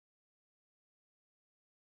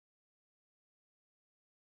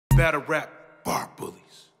battle rap bar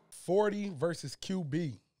bullies. 40 versus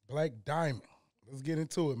QB, Black Diamond. Let's get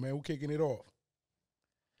into it, man. We're kicking it off.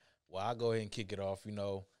 Well, I'll go ahead and kick it off. You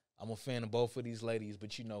know, I'm a fan of both of these ladies,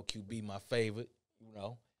 but you know, QB my favorite, you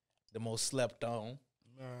know, the most slept on.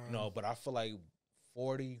 You know, but I feel like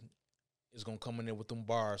 40 is going to come in there with them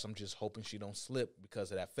bars. I'm just hoping she don't slip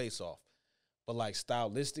because of that face-off. But, like,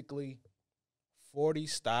 stylistically, 40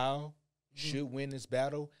 style should win this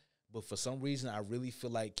battle. But for some reason, I really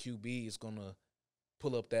feel like QB is going to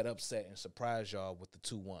pull up that upset and surprise y'all with the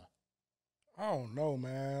 2-1. I don't know,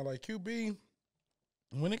 man. Like, QB,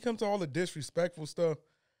 when it comes to all the disrespectful stuff,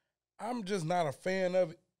 I'm just not a fan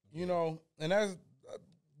of it, you know. And that's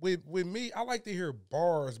with me, I like to hear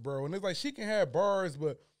bars, bro. And it's like she can have bars,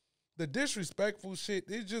 but the disrespectful shit,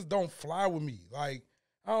 it just don't fly with me. Like,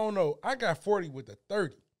 I don't know. I got 40 with the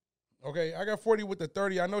 30. Okay, I got 40 with the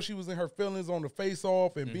 30. I know she was in her feelings on the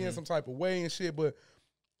face-off and being some type of way and shit, but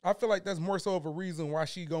I feel like that's more so of a reason why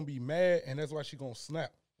she going to be mad, and that's why she going to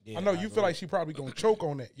snap. Yeah, I know you feel like she probably going to choke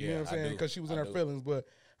on that. You know what I'm saying? Because she was in her feelings, but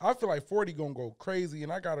I feel like 40 going to go crazy,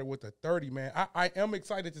 and I got her with the 30, man. I am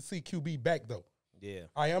excited to see QB back, though. Yeah.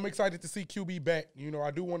 I am excited to see QB back. You know,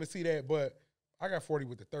 I do want to see that, but I got 40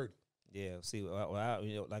 with the 30. Yeah, see, you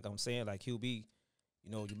know, like I'm saying, like QB,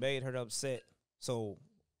 you know, you made her upset, so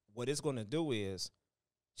what it's going to do is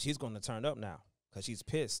she's going to turn up now because she's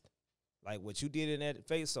pissed. Like what you did in that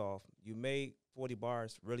face-off, you made 40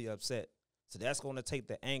 bars really upset. So that's going to take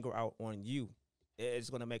the anger out on you. It's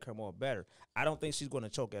going to make her more better. I don't think she's going to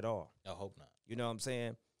choke at all. I hope not. You know what I'm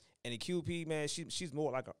saying? And the QP, man, she's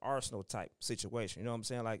more like an Arsenal type situation. You know what I'm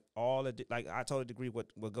saying? Like like I totally agree with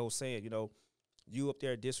what Go's saying. You know, you up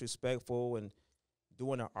there disrespectful and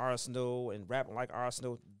doing an Arsenal and rapping like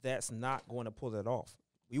Arsenal, that's not going to pull it off.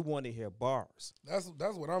 We want to hear bars. That's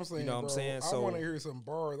what I'm saying. You know what I'm saying? I want to hear some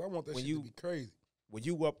bars. I want that shit to be crazy. When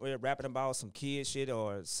you up there rapping about some kid shit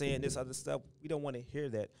or saying this other stuff, we don't want to hear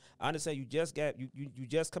that. I understand you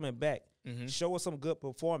just coming back. Show us some good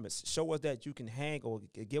performance. Show us that you can hang or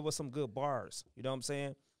give us some good bars. You know what I'm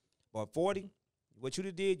saying? But 40, what you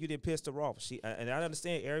did, you didn't piss her off. And I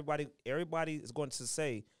understand everybody is going to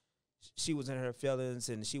say she was in her feelings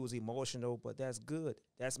and she was emotional, but that's good.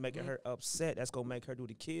 That's making her upset. That's going to make her do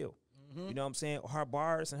the kill. You know what I'm saying? Her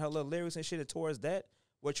bars and her little lyrics and shit towards that,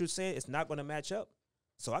 what you're saying, it's not going to match up.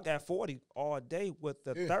 So I got 40 all day with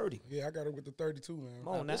the 30. Yeah, I got her with the 32, man.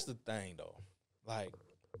 Come on, that's the thing, though. Like,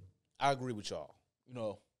 I agree with y'all, you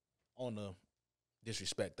know, on the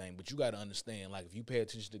disrespect thing. But you got to understand, like, if you pay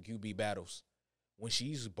attention to QB battles, when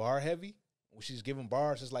she's bar heavy, when she's giving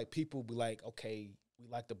bars, it's like people be like, okay, we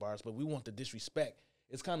like the bars, but we want the disrespect.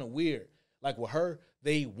 It's kind of weird. Like, with her,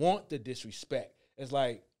 they want the disrespect. It's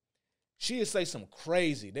like, she'll say something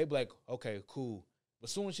crazy. They be like, okay, cool. But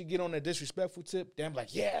as soon as she get on that disrespectful tip, they're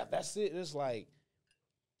like, yeah, that's it. It's like,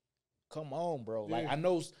 come on, bro. Like, I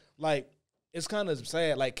know, like, it's kind of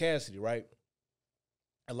sad, like Cassidy, right?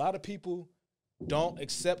 A lot of people don't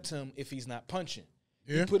accept him if he's not punching.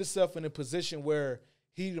 He put himself in a position where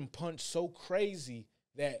he done punched so crazy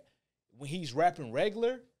that when he's rapping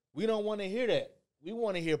regular, we don't want to hear that. We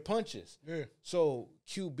want to hear punches. Yeah. So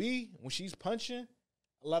QB, when she's punching,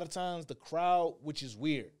 a lot of times the crowd, which is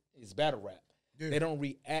weird, is battle rap. They don't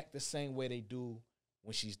react the same way they do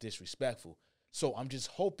when she's disrespectful. So I'm just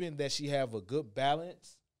hoping that she have a good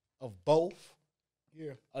balance of both.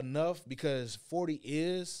 Yeah. Enough, because 40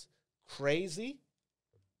 is crazy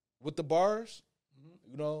with the bars,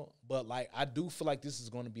 you know. But, like, I do feel like this is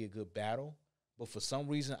going to be a good battle. But for some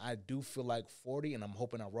reason, I do feel like 40, and I'm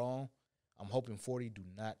hoping I'm wrong, I'm hoping 40 do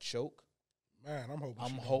not choke. Man,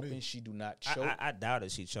 I'm hoping she do not choke. I doubt that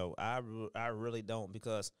she choke. I really don't,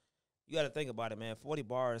 because you got to think about it, man. 40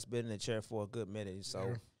 bars been in the chair for a good minute.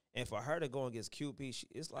 So, and for her to go against QP,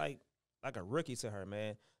 it's like a rookie to her,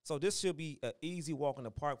 man. So this should be an easy walk in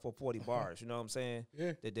the park for 40 bars. You know what I'm saying?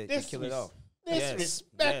 Yeah. They kill it off.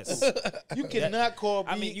 Disrespectful. Yes. You cannot call me.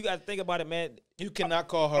 I mean, you got to think about it, man. You cannot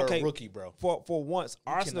call her a rookie, bro. For once,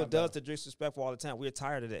 Arsenal does the disrespectful all the time. We're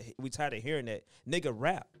tired of that. We're tired of hearing that. Nigga,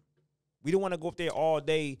 rap. We don't want to go up there all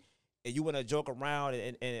day and you want to joke around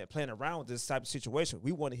and playing around with this type of situation.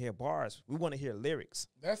 We want to hear bars. We want to hear lyrics.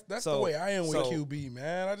 That's the way I am with QB,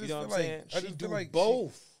 man. I just feel like I just feel like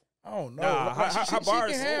both. I don't know. Nah, she can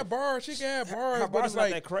have bars. She can have bars. Her but bars it's not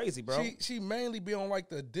like that crazy, bro. She mainly be on like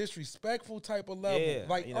the disrespectful type of level,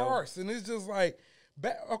 like you know. ours. And it's just like,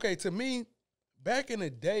 to me, back in the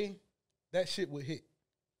day, that shit would hit.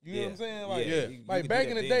 You know what I'm saying? Like, like back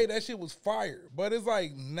in the day, that shit was fire. But it's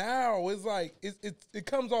like now, it's like it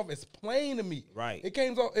comes off as plain to me. Right. It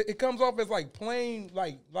comes off as like plain,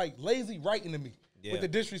 like lazy writing to me with the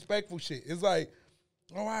disrespectful shit. It's like,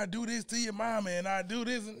 oh, I do this to your mama and I do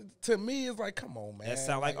this. And to me, it's like, come on, man. That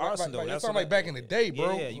sound like arson, though. That sound like back in the day,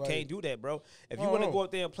 bro. Yeah, you like, can't do that, bro. If you want to go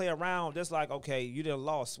up there and play around, that's like, okay, you done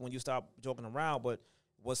lost when you stop joking around. But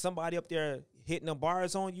was somebody up there hitting them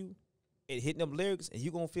bars on you and hitting them lyrics, and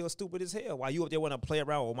you going to feel stupid as hell while you up there want to play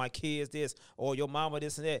around, or my kids this, or your mama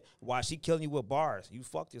this and that, while she killing you with bars. You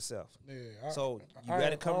fucked yourself. Yeah, so you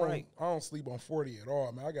got to come right. I don't sleep on 40 at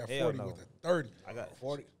all, man. I got Hell 40 no. with a 30. I got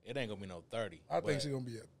 40. It ain't gonna be no 30. I think she's gonna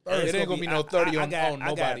be a It 30. ain't gonna be no 30 on I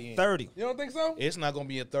nobody got end. 30. You don't think so? It's not gonna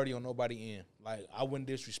be a 30 on nobody end. Like, I wouldn't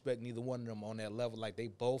disrespect neither one of them on that level. Like, they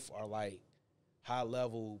both are like high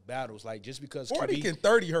level battles. Like, just because 40 QB, can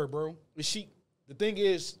 30 her, bro. the thing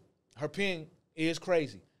is, her pen is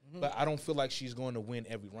crazy, but I don't feel like she's going to win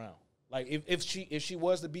every round. Like, if she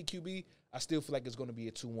was the BQB, I still feel like it's going to be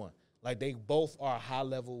a 2-1. Like, they both are high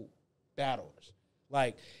level battlers.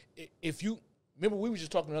 Like, if you remember, we were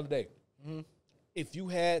just talking the other day. If you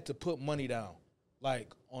had to put money down,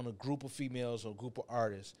 like on a group of females or a group of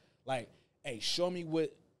artists, like, hey, show me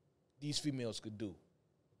what these females could do.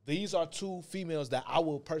 These are two females that I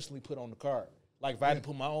will personally put on the card. Like, if I had to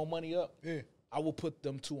put my own money up, I will put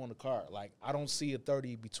them two on the card. Like, I don't see a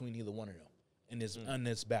 30 between either one of them in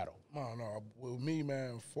this battle. No, with me,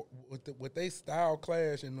 man, with they style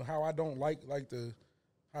clash and how I don't like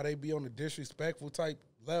how they be on the disrespectful type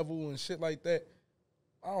level and shit like that.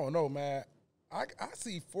 I don't know, man. I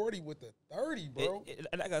see 40 with the 30, bro.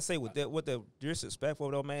 And like I say, with the disrespectful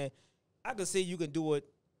though, man, I can see you can do it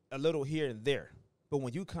a little here and there. But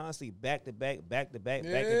when you constantly back to back, you're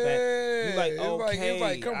like, okay, it's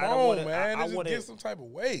like come on, man. Let's just get some type of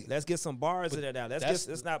weight. Let's get some bars in there now.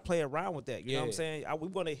 Let's not play around with that. You know what I'm saying? We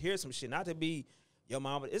want to hear some shit, not to be your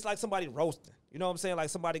mama. It's like somebody roasting. You know what I'm saying? Like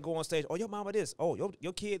somebody go on stage, oh, your mama this, oh,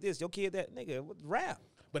 your kid this, your kid that. Nigga, rap.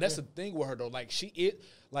 But that's the thing with her though. Like,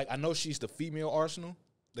 I know she's the female Arsenal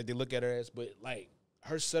that they look at her as, but like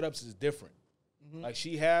her setups is different. Like,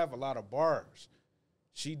 she have a lot of bars.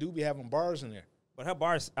 She do be having bars in there. But her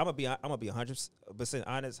bars, I'm gonna be 100%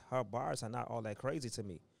 honest. Her bars are not all that crazy to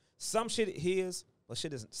me. Some shit is, but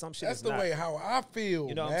some shit That's is the not. way how I feel.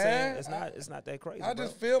 You know what man. I'm saying? It's not that crazy. I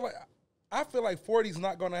just feel like 40's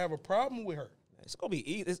not gonna have a problem with her. It's gonna be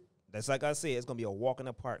easy. That's like I said. It's gonna be a walk in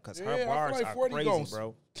the park because her I bars feel like are 40 crazy, gonna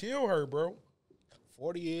bro. Kill her, bro.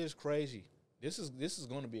 40 is crazy. This is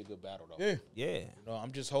going to be a good battle though. Yeah. You know,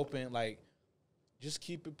 I'm just hoping, like, just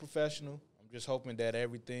keep it professional. I'm just hoping that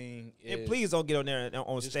everything is. And please don't get on there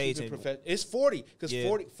on stage. It's 40 because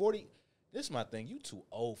 40. This is my thing. You too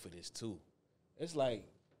old for this too. It's like,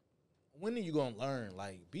 when are you gonna learn?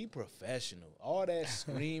 Like, be professional. All that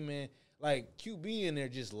screaming, like QB in there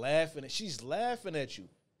just laughing. She's laughing at you.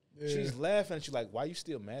 Yeah. She's laughing at you. Like, why you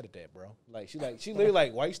still mad at that, bro? Like, she literally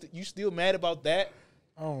like, why you still mad about that?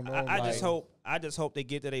 I don't know. I just hope they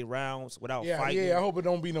get to their rounds without fighting. Yeah, I hope it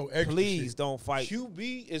don't be no extra. Please shit. don't fight.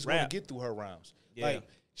 QB is going to get through her rounds. Yeah. Like,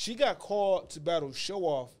 she got called to battle Show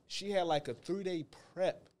Off. She had like a 3-day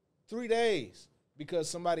prep. 3 days. Because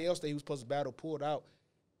somebody else that he was supposed to battle pulled out.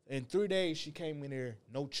 In 3 days, she came in there,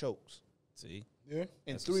 no chokes. See? Yeah.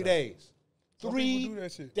 In 3 days. Some 3 do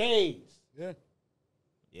that shit. days. Yeah.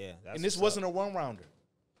 Yeah. And this wasn't a one-rounder.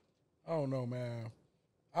 I don't know, man.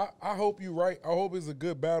 I hope you're right. I hope it's a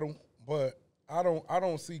good battle, but I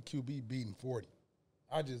don't see QB beating 40.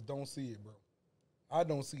 I just don't see it, bro. I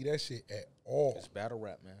don't see that shit at all. It's battle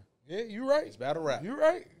rap, man. Yeah, you right. It's battle rap. You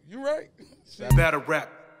right. You right. Battle rap,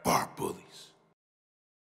 bar bullies.